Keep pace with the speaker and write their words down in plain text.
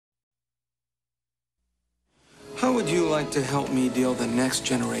How would you like to help me deal the next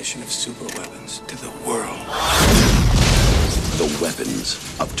generation of superweapons to the world? The weapons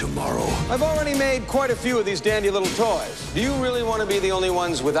of tomorrow. I've already made quite a few of these dandy little toys. Do you really want to be the only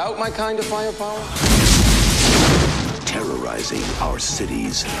ones without my kind of firepower? Terrorizing our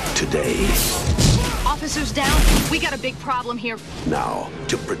cities today. Officers down. We got a big problem here. Now,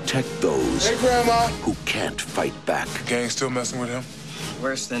 to protect those who can't fight back. Gang still messing with him?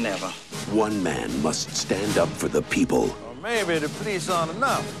 Worse than ever. One man must stand up for the people. Maybe the police aren't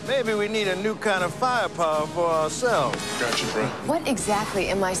enough. Maybe we need a new kind of firepower for ourselves. Got you, bro. What exactly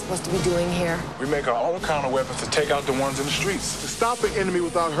am I supposed to be doing here? We make our own kind of weapons to take out the ones in the streets. To stop an enemy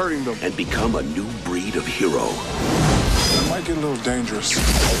without hurting them. And become a new breed of hero. It might get a little dangerous.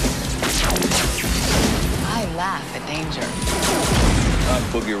 I laugh at danger. I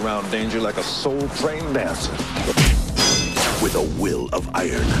boogie around danger like a soul-trained dancer. With a will of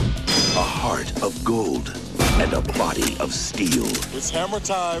iron, a heart of gold, and a body of steel. It's hammer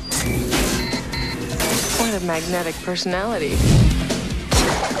time. What a magnetic personality.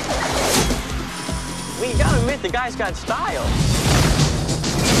 We gotta admit, the guy's got style.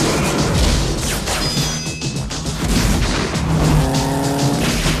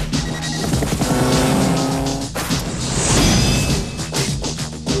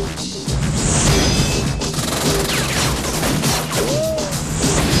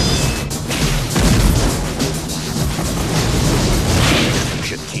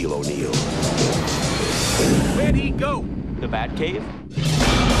 Shaquille O'Neal. Where'd he go? The Batcave?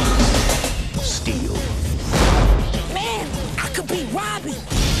 Steel. Man, I could be Robin.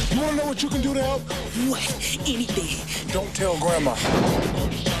 You wanna know what you can do to help? What? Anything. Don't tell Grandma.